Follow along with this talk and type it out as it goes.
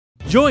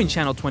Join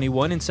Channel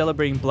 21 in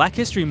celebrating Black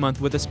History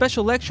Month with a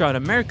special lecture on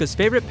America's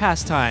favorite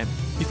pastime.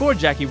 Before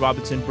Jackie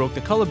Robinson broke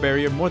the color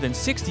barrier more than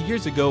 60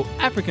 years ago,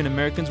 African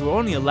Americans were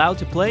only allowed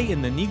to play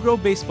in the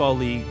Negro Baseball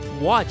League.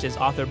 Watch as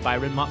author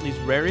Byron Motley's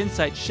rare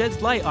insight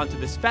sheds light onto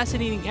this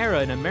fascinating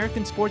era in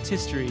American sports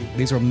history.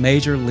 These were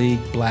major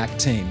league black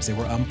teams. They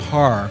were on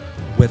par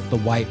with the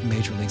white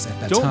major leagues at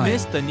that time. Don't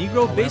miss the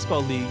Negro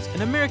Baseball Leagues,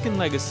 an American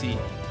legacy.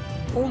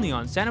 Only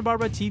on Santa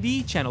Barbara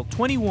TV, Channel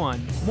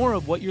 21. More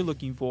of what you're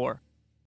looking for.